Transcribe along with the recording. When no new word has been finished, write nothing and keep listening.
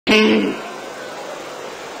speaking,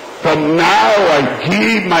 from now I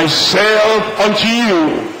give myself unto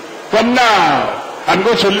you. From now, I'm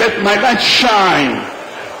going to let my light shine.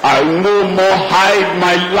 I'll no more hide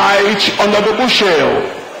my light under the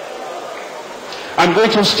bushel. I'm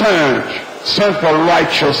going to stand for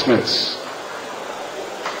righteousness.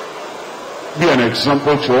 Be an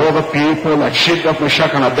example to other people like Shadrach,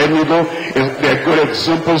 Meshach, and Abednego. They're good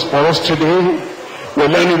examples for us today. We're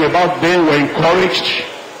learning about them, we're encouraged.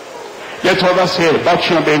 Let others hear about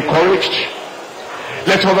you and be encouraged.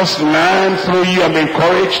 Let others learn through you and be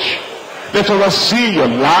encouraged. Let others see your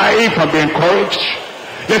life and be encouraged.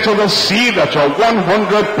 Let others see that you're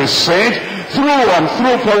 100% through and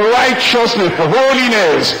through for righteousness, for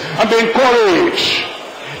holiness, and be encouraged.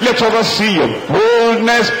 Let others see your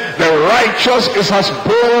boldness. The righteous is as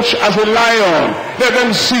bold as a lion. Let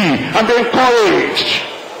them see and be encouraged.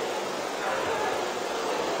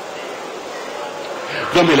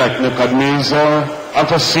 Don't be like Nebuchadnezzar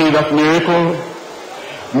after seeing that miracle.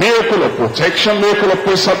 Miracle of protection, miracle of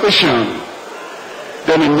preservation.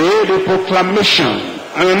 Then he made a proclamation,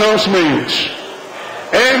 an announcement.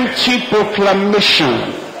 Empty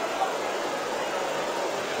proclamation.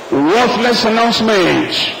 Worthless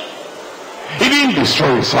announcement. He didn't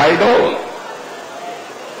destroy his idol.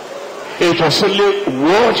 It was only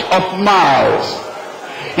word of mouth.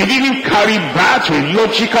 He didn't carry that to a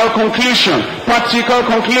logical conclusion, practical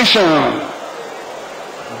conclusion.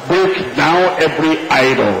 Break down every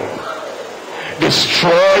idol.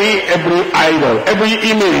 Destroy every idol, every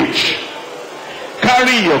image.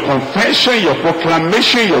 Carry your confession, your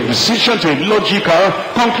proclamation, your decision to a logical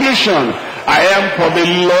conclusion. I am for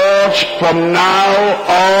the Lord from now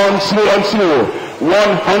on through and through.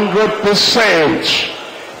 100%.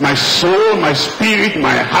 My soul, my spirit,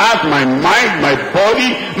 my heart, my mind, my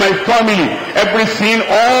body, my family, everything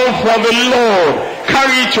all for the Lord.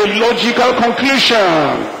 Carry it to a logical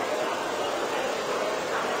conclusion.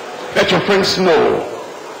 Let your friends know.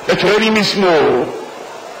 Let your enemies know.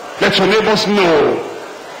 Let your neighbors know.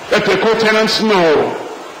 Let your co-tenants know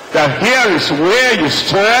that here is where you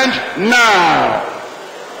stand now.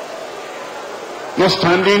 Not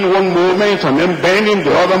standing one moment and then bending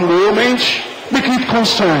the other moment. Make it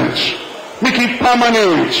constant. Make it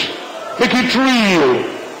permanent. Make it real.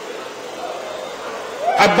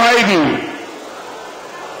 Abiding.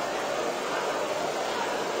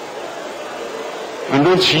 And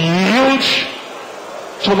don't yield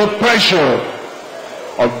to the pressure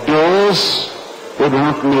of those who do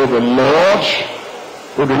not know the Lord,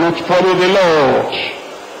 who do not follow the Lord.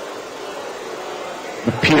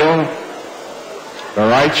 The pure, the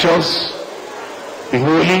righteous, the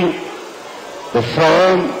holy, the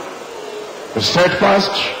firm, the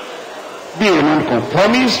steadfast, be a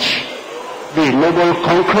nonconformist, be a noble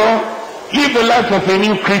conqueror, live the life of a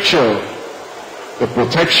new creature. The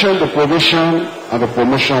protection, the provision, and the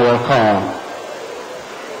promotion will come.